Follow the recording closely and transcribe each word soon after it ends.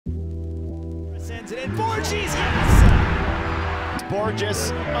Sends it in. Borges, yes!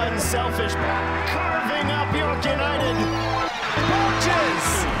 Borges, unselfish, carving up York United.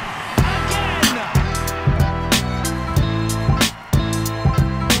 Borges, again!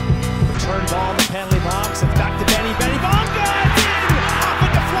 Return ball in the penalty box. It's back to Benny. Benny Bonga, it's in! Off a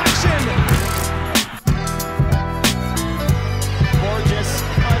deflection! Borges,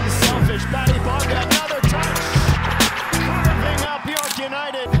 unselfish, Benny Bonga, another touch. Carving up York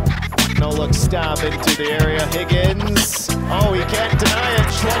United. No look stab into the area. Higgins. Oh, he can't deny it.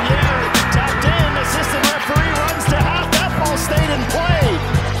 Chouanier tapped in. Assistant referee runs to half. That ball stayed in play.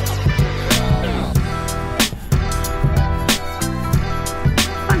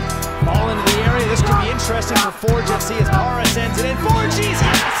 Ball into the area. This could be interesting for Forge FC as Mara sends it in. Borges,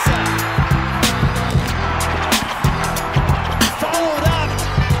 yes!